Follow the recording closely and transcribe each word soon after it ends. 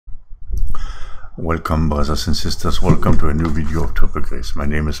Welcome, brothers and sisters. Welcome to a new video of Triple Grace. My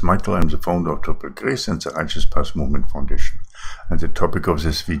name is Michael. I'm the founder of Triple Grace and the Righteous Path Movement Foundation. And the topic of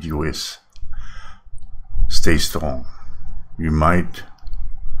this video is stay strong. We might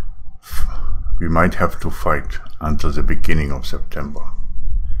have to fight until the beginning of September.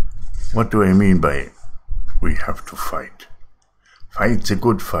 What do I mean by we have to fight? Fight the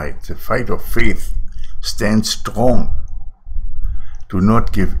good fight, the fight of faith. Stand strong. Do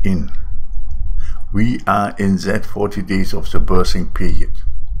not give in. We are in that 40 days of the birthing period.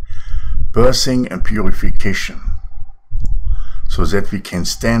 Birthing and purification, so that we can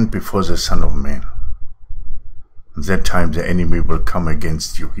stand before the Son of Man. At that time the enemy will come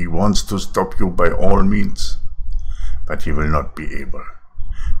against you. He wants to stop you by all means, but he will not be able,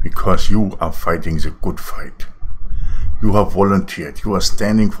 because you are fighting the good fight. You have volunteered. You are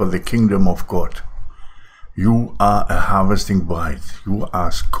standing for the kingdom of God. You are a harvesting bride. You are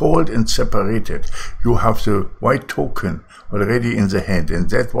called and separated. You have the white token already in the hand, and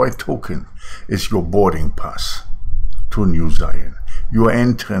that white token is your boarding pass to New Zion, your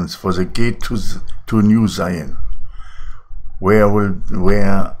entrance for the gate to New Zion, where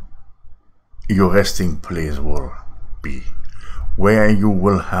your resting place will be, where you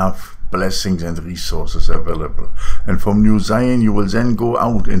will have blessings and resources available. And from New Zion you will then go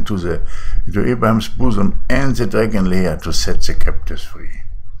out into Abraham's bosom and the dragon lair to set the captives free,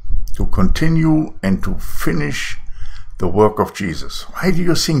 to continue and to finish the work of Jesus. Why do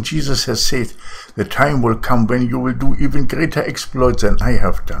you think Jesus has said the time will come when you will do even greater exploits than I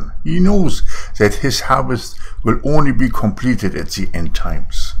have done? He knows that his harvest will only be completed at the end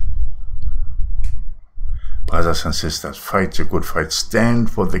times. Brothers and sisters, fight the good fight.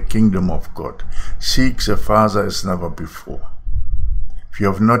 Stand for the kingdom of God. Seek the Father as never before. If you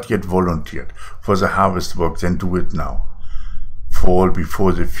have not yet volunteered for the harvest work, then do it now. Fall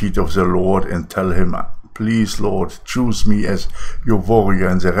before the feet of the Lord and tell him, please, Lord, choose me as your warrior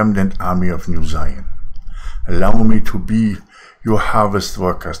in the remnant army of New Zion. Allow me to be your harvest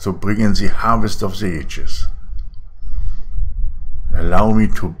workers, to bring in the harvest of the ages. Allow me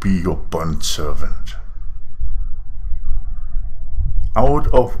to be your bond servant. Out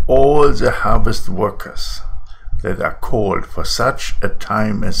of all the harvest workers that are called for such a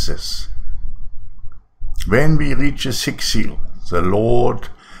time as this, when we reach the sixth seal, the Lord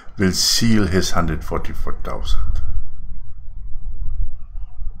will seal his 144,000.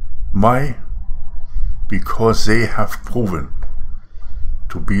 Why? Because they have proven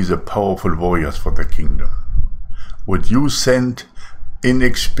to be the powerful warriors for the kingdom. Would you send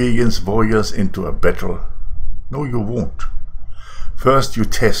inexperienced warriors into a battle? No, you won't. First, you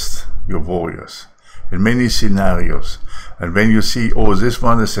test your warriors in many scenarios, and when you see, oh, this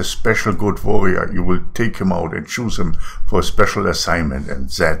one is a special good warrior, you will take him out and choose him for a special assignment, and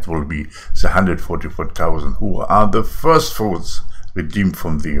that will be the 144,000 who are the first fruits redeemed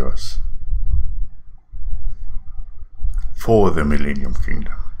from the earth for the Millennium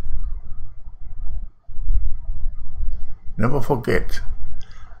Kingdom. Never forget,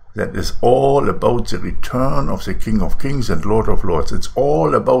 that is all about the return of the King of Kings and Lord of Lords. It's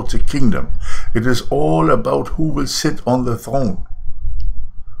all about the kingdom. It is all about who will sit on the throne.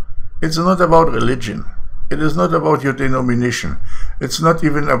 It's not about religion. It is not about your denomination. It's not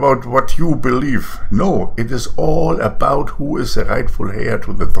even about what you believe. No, it is all about who is the rightful heir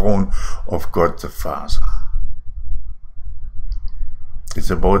to the throne of God the Father. It's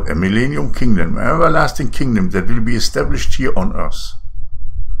about a millennium kingdom, an everlasting kingdom that will be established here on earth.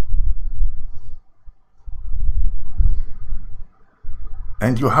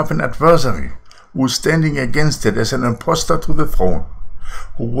 And you have an adversary who is standing against it as an impostor to the throne,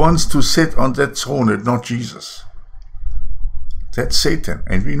 who wants to sit on that throne and not Jesus. That's Satan,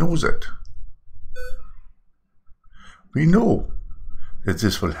 and we know that. We know that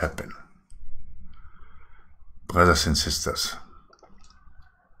this will happen. Brothers and sisters,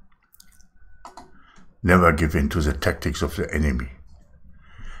 never give in to the tactics of the enemy.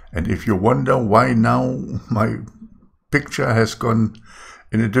 And if you wonder why now my picture has gone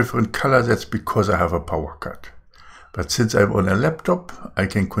in a different color, that's because I have a power cut. But since I'm on a laptop, I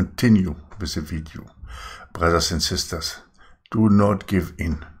can continue with the video. Brothers and sisters, do not give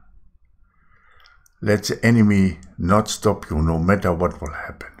in. Let the enemy not stop you, no matter what will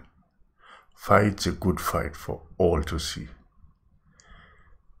happen. Fight the good fight for all to see.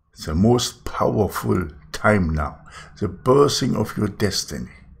 It's the most powerful time now, the birthing of your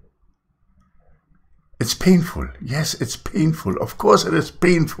destiny. It's painful. Yes, it's painful. Of course it is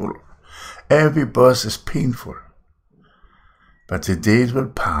painful. Every birth is painful. But the days will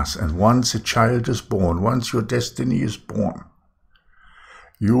pass, and once a child is born, once your destiny is born,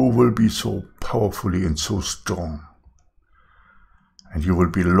 you will be so powerfully and so strong. And you will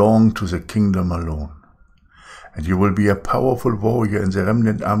belong to the kingdom alone. And you will be a powerful warrior in the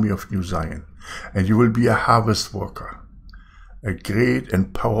remnant army of New Zion. And you will be a harvest worker, a great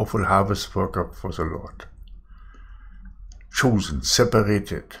and powerful harvest worker for the Lord. Chosen,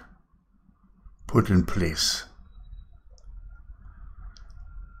 separated, put in place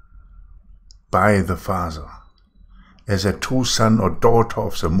by the Father, as a true son or daughter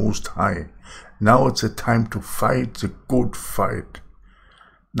of the Most High. Now it's a time to fight the good fight.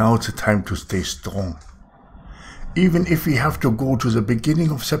 Now it's a time to stay strong. Even if we have to go to the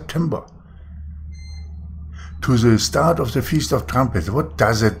beginning of September, to the start of the Feast of Trumpets, what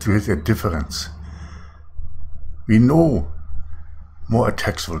does it with a difference? We know more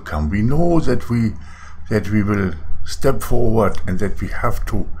attacks will come. We know that we will step forward, and that we have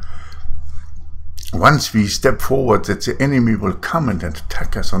to, once we step forward, that the enemy will come and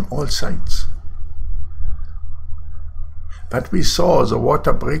attack us on all sides. But we saw the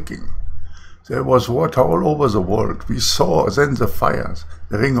water breaking. There was water all over the world. We saw then the fires,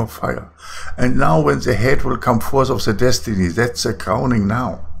 the ring of fire. And now when the head will come forth of the destiny, that's the crowning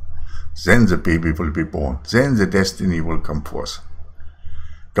now. Then the baby will be born. Then the destiny will come forth.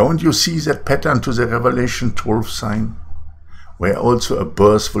 Don't you see that pattern to the Revelation 12 sign, where also a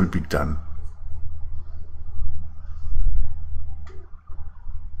birth will be done?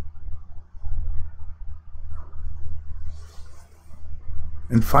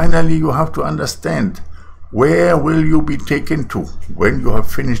 And finally, you have to understand, where will you be taken to when you have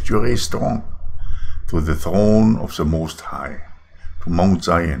finished your race strong? To the throne of the Most High, to Mount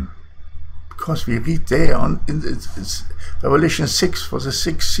Zion. Because we read there in Revelation 6, for the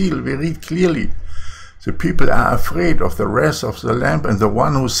sixth seal, we read clearly, the people are afraid of the wrath of the Lamb and the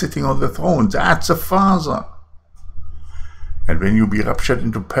one who's sitting on the throne. That's the Father. And when you be raptured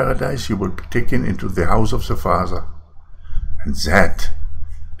into paradise, you will be taken into the house of the Father. And that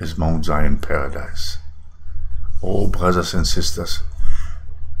is Mount Zion paradise. Oh, brothers and sisters,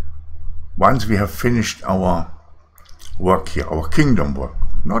 once we have finished our work here, our kingdom work,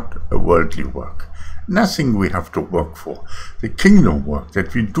 not a worldly work, nothing we have to work for, the kingdom work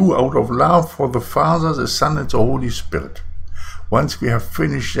that we do out of love for the Father, the Son, and the Holy Spirit. Once we have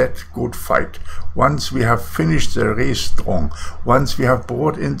finished that good fight, once we have finished the race strong, once we have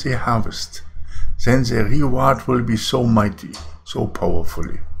brought in the harvest, then the reward will be so mighty, so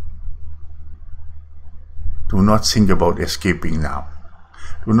powerfully. Do not think about escaping now.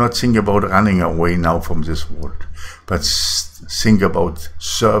 Do not think about running away now from this world, but think about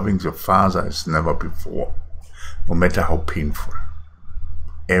serving the Father as never before, no matter how painful.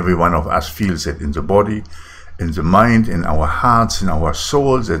 Every one of us feels it in the body, in the mind, in our hearts, in our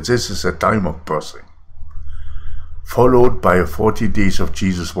souls, that this is a time of birthing, followed by 40 days of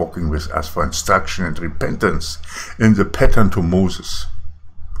Jesus walking with us for instruction and repentance in the pattern to Moses.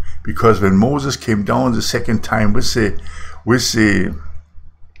 Because when Moses came down the second time with the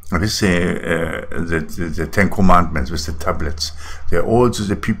Ten Commandments, with the tablets, there also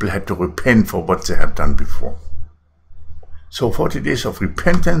the people had to repent for what they had done before. So 40 days of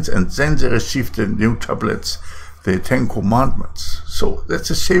repentance, and then they received the new tablets, the 10 Commandments. So that's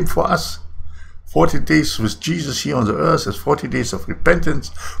the same for us. 40 days with Jesus here on the earth is 40 days of repentance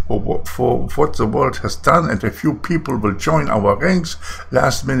for what the world has done, and a few people will join our ranks,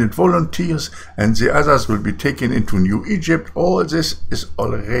 last-minute volunteers, and the others will be taken into New Egypt. All this is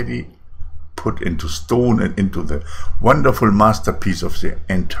already put into stone and into the wonderful masterpiece of the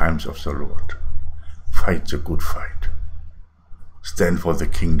end times of the Lord. Fight the good fight. Stand for the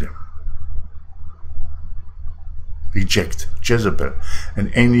kingdom. Reject Jezebel and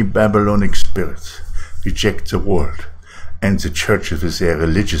any Babylonic spirits. Reject the world and the churches with their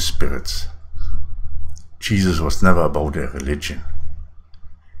religious spirits. Jesus was never about a religion.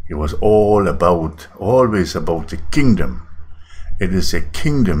 He was always about the kingdom. It is a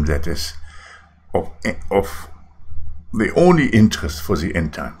kingdom that is of the only interest for the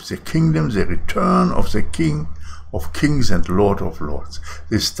end times. The kingdom, the return of the King of kings and Lord of lords,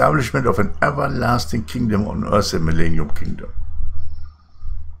 the establishment of an everlasting kingdom on earth, a millennium kingdom.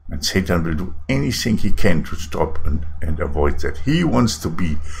 And Satan will do anything he can to stop and avoid that. He wants to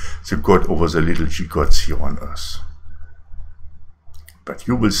be the God over the little g gods here on earth. But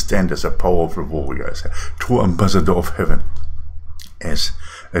you will stand as a powerful warrior, as a true ambassador of heaven, as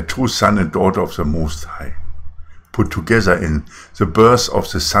a true son and daughter of the Most High, put together in the birth of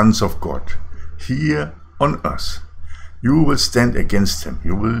the sons of God, here on earth. You will stand against him.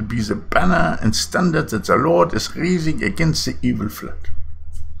 You will be the banner and standard that the Lord is raising against the evil flood.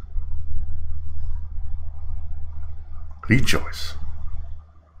 Rejoice.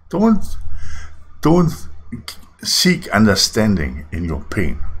 Don't Don't seek understanding in your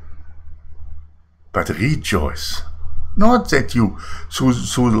pain, but rejoice. Not that you, through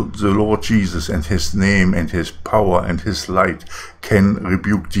the Lord Jesus and His name and His power and His light, can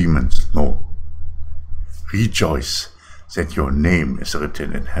rebuke demons. No. Rejoice that your name is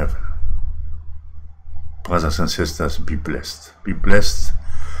written in heaven. Brothers and sisters, be blessed. Be blessed.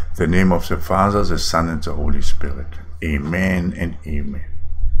 In the name of the Father, the Son, and the Holy Spirit. Amen and amen.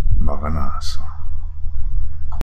 Maranatha.